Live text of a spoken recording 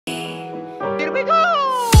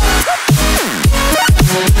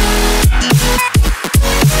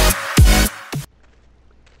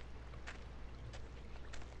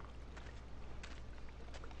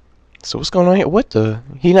So what's going on here? What the?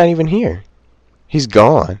 He's not even here. He's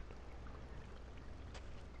gone.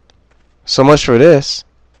 So much for this.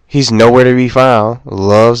 He's nowhere to be found.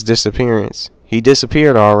 Loves disappearance. He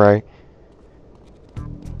disappeared, alright.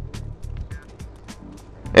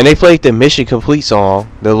 And they played the mission complete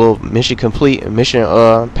song. The little mission complete, mission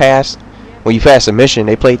pass. When you pass a mission,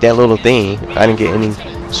 they played that little thing. I didn't get any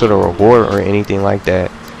sort of reward or anything like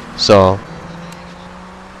that. So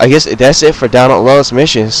I guess that's it for Donald Love's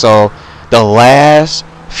mission. So the last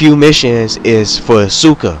few missions is for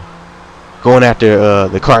Asuka going after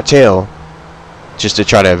the cartel just to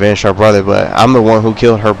try to avenge her brother. But I'm the one who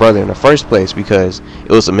killed her brother in the first place because it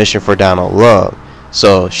was a mission for Donald Love.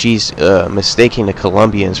 So she's mistaking the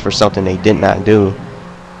Colombians for something they did not do.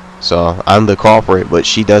 So I'm the culprit, but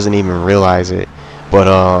she doesn't even realize it. But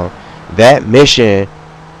that mission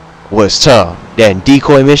was tough. That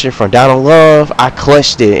decoy mission from Donald Love, I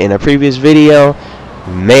clutched it in a previous video.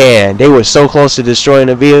 Man, they were so close to destroying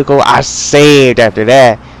the vehicle. I saved after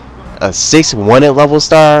that. A 6 wanted level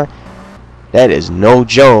star. That is no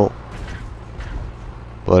joke.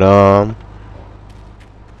 But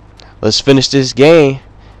let's finish this game.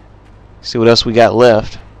 See what else we got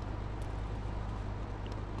left.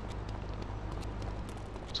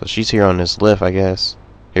 So she's here on this lift, I guess.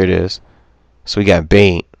 Here it is. So we got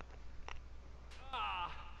bait.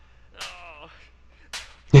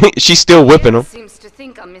 She's still whipping him. Seems to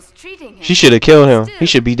think I'm mistreating him. She should have killed him. He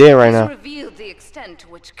should be dead right now. Revealed the extent to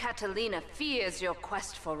which Catalina fears your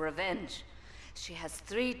quest for revenge. She has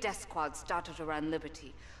 3 death squads dotted around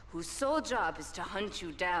Liberty, whose sole job is to hunt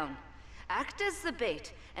you down. Act as the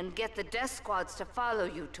bait and get the death squads to follow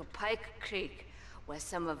you to Pike Creek, where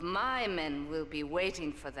some of my men will be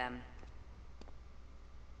waiting for them.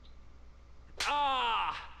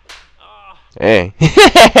 Hey.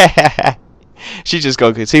 She just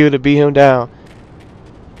gonna continue to beat him down.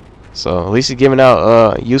 So at least he's giving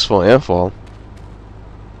out useful info.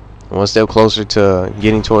 One step closer to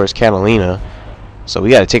getting towards Catalina. So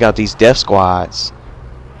we gotta take out these death squads.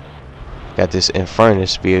 Got this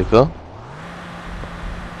Infernus vehicle.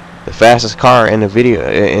 The fastest car in the video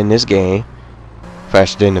in this game.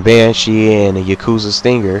 Faster than the Banshee and the Yakuza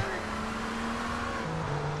Stinger.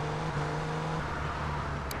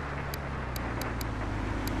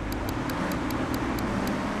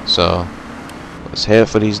 So let's head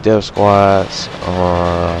for these death squads.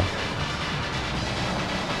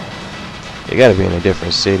 They gotta be in a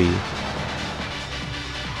different city.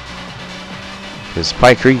 Cause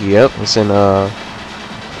Pike Creek, yep, it's in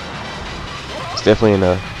it's definitely in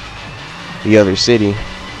the other city.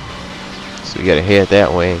 So we gotta head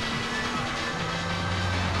that way.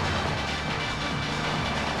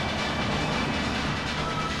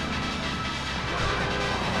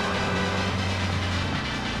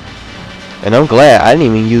 And I'm glad I didn't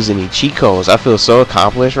even use any cheat codes. I feel so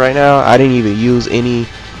accomplished right now. I didn't even use any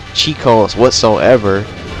cheat codes whatsoever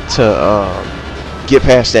to get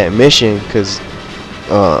past that mission, because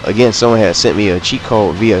again, someone had sent me a cheat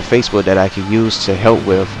code via Facebook that I could use to help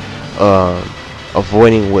with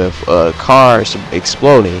avoiding with cars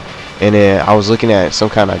exploding. And then I was looking at some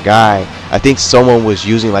kind of guy. I think someone was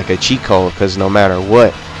using like a cheat code, because no matter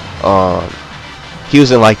what, he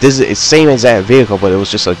was in like this is same exact vehicle, but it was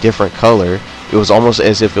just a different color. It was almost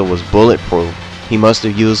as if it was bulletproof. He must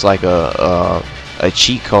have used like a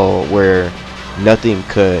cheat code where nothing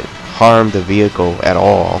could harm the vehicle at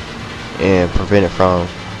all and prevent it from,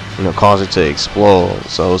 you know, cause it to explode.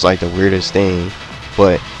 So it was like the weirdest thing.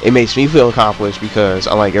 But it makes me feel accomplished because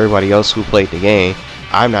unlike everybody else who played the game,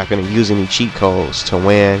 I'm not going to use any cheat codes to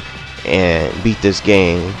win and beat this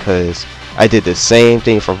game, because I did the same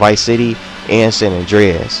thing for Vice City and San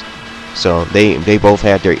Andreas. So they both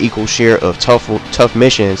had their equal share of tough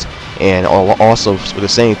missions, and also the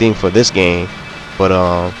same thing for this game. But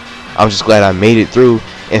I'm just glad I made it through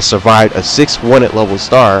and survived a 6 wanted level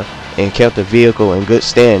star and kept the vehicle in good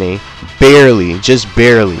standing, barely, just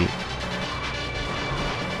barely,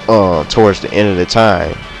 towards the end of the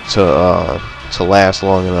time to last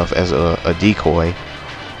long enough as a decoy.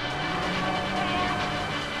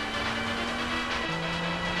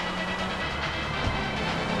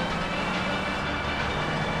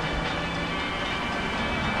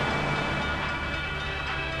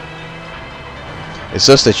 It's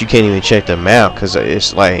just that you can't even check the map, because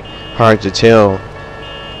it's like hard to tell.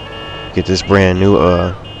 Get this brand new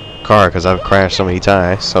car, because I've crashed so many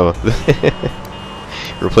times. So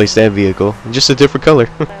replace that vehicle, just a different color.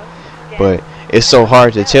 But it's so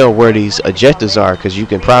hard to tell where these objectives are, because you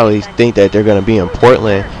can probably think that they're going to be in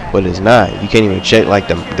Portland, but it's not. You can't even check like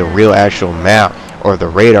the real actual map or the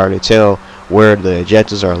radar to tell where the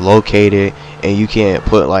objectives are located, and you can't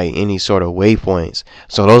put like any sort of waypoints.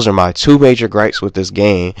 So those are my two major gripes with this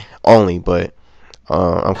game only, but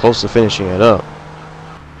I'm close to finishing it up.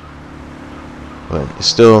 But it's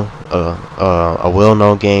still a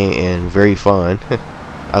well-known game and very fun.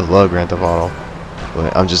 I love Grand Theft Auto,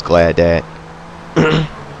 but I'm just glad that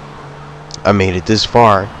I made it this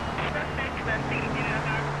far.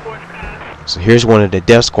 So here's one of the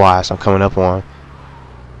death squads I'm coming up on.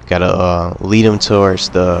 Gotta lead them towards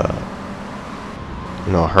the,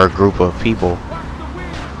 her group of people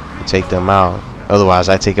and take them out. Otherwise,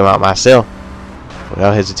 I take them out myself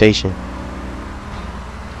without hesitation.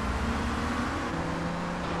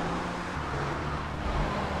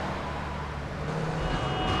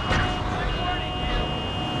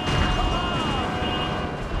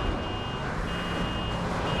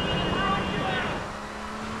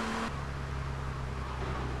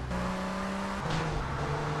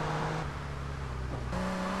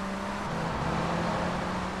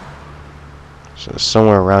 So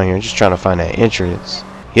somewhere around here, I'm just trying to find that entrance.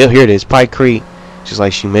 Yep, here it is, Pike Creek, just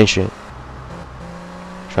like she mentioned.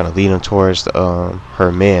 Trying to lead them towards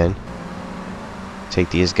her men. Take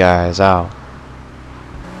these guys out.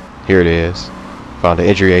 Here it is. Found the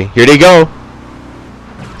entry. Here they go.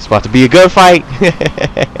 It's about to be a gunfight.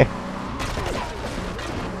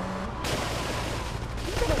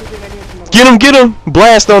 Get him! Get him!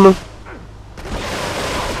 Blast on them!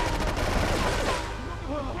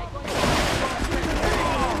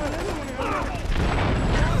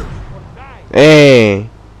 Hey.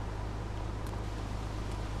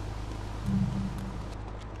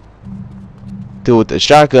 Dude with the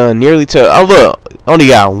shotgun nearly took. Oh look, only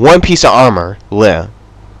got one piece of armor left.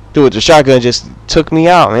 Dude with the shotgun just took me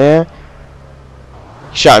out, man.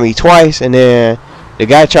 Shot me twice, and then the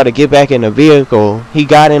guy tried to get back in the vehicle. He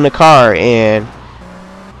got in the car and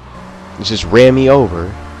just ran me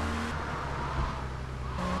over.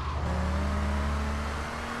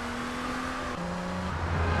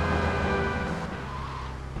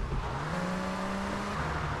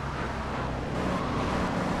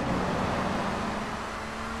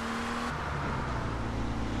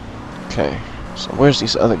 Okay, so where's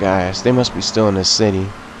these other guys? They must be still in this city.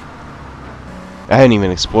 I hadn't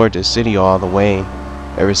even explored this city all the way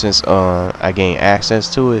ever since I gained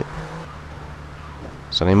access to it.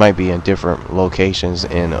 So they might be in different locations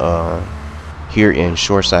in here in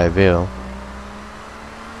Shoresideville.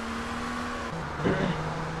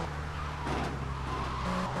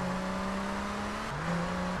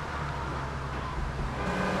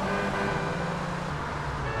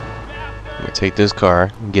 Take this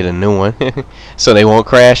car and get a new one so they won't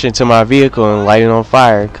crash into my vehicle and light it on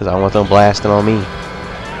fire, because I want them blasting on me.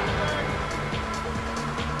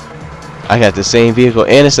 I got the same vehicle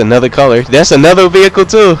and it's another color. That's another vehicle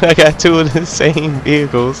too. I got two of the same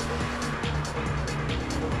vehicles.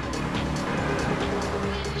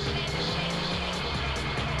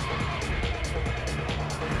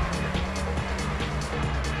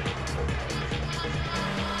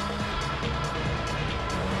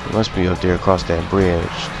 Must be up there across that bridge,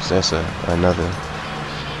 cause that's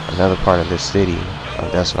another part of this city.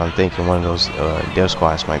 That's what I'm thinking. One of those death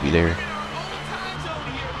squads might be there.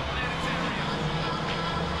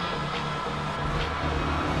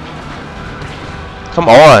 Come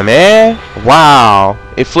on, man! Wow,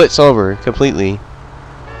 it flips over completely.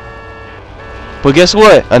 But guess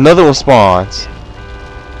what? Another one spawns.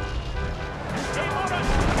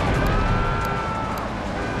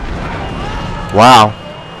 Wow.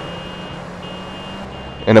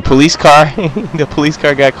 And the police car, the police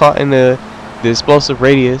car got caught in the explosive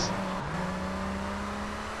radius.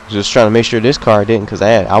 Just trying to make sure this car didn't, cause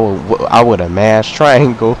I would have mashed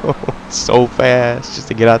triangle so fast just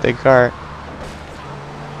to get out that car.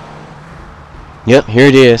 Yep, here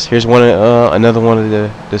it is. Here's one of another one of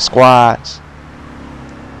the squads.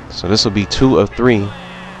 So this will be 2 of 3.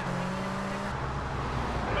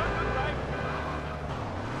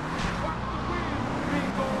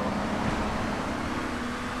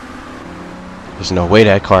 There's no way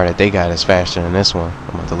that car that they got is faster than this one.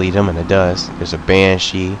 I'm about to leave them in the dust. There's a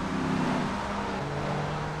Banshee.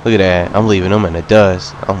 Look at that. I'm leaving them in the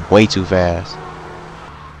dust. I'm way too fast.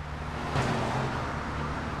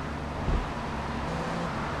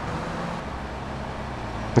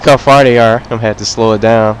 Look how far they are. I'm gonna have to slow it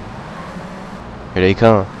down. Here they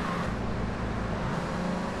come.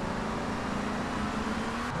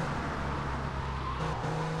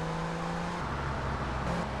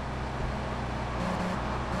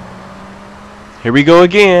 Here we go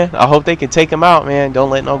again. I hope they can take him out, man. Don't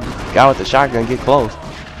let no guy with the shotgun get close.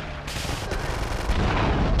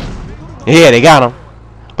 Yeah, they got him.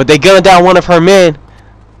 But they gunned down one of her men.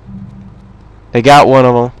 They got one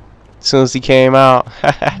of them as soon as he came out.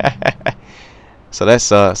 So that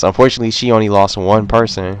sucks. Unfortunately, she only lost one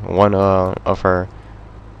person, one of her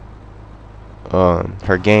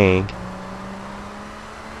gang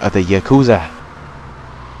of the Yakuza.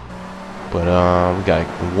 But we got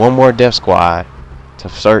one more death squad to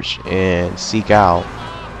search and seek out.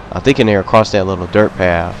 I'm thinking they're across that little dirt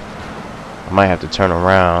path. I might have to turn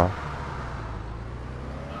around.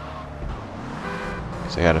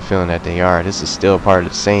 So I got a feeling that they are. This is still part of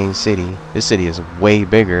the same city. This city is way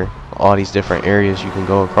bigger. All these different areas you can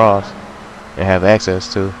go across and have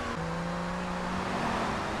access to.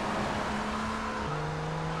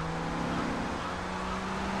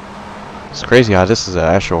 It's crazy how this is an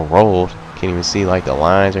actual road. Can't even see like the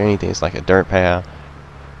lines or anything. It's like a dirt path.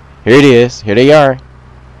 Here it is. Here they are.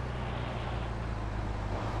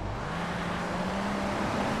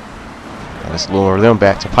 Let's lure them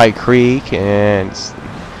back to Pike Creek, and it's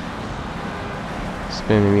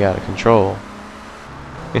spinning me out of control.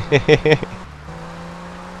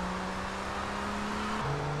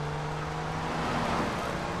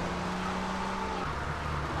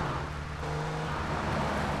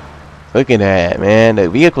 Look at that, man. The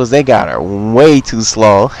vehicles they got are way too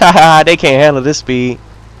slow. Haha, they can't handle this speed.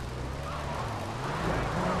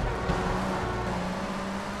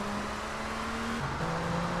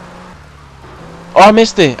 Oh, I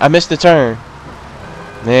missed it. I missed the turn.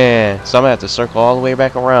 Man, so I'm gonna have to circle all the way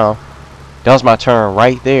back around. That was my turn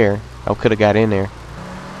right there. I could have got in there.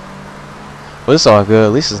 But it's all good.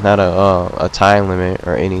 At least it's not a time limit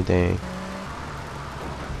or anything.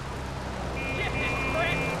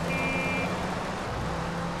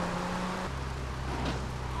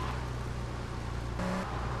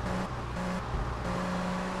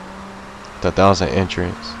 Thought that was an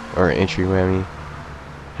entrance or an entryway. I mean,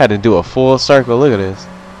 had to do a full circle. Look at this.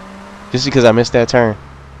 Just because I missed that turn.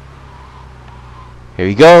 Here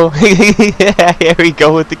we go. Here we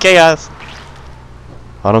go with the chaos.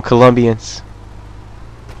 All them Colombians.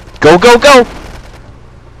 Go, go, go!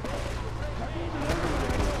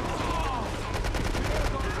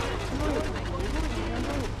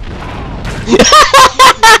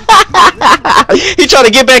 He tried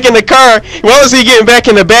to get back in the car. Why was he getting back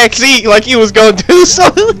in the back seat like he was gonna do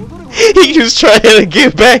something? He was trying to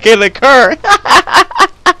get back in the car.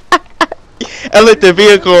 I let the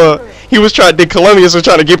vehicle. He was trying. The Colombians were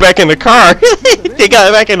trying to get back in the car. They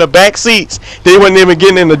got back in the back seats. They wasn't even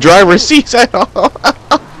getting in the driver's seats at all.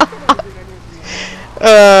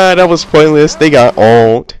 That was pointless. They got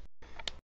owned.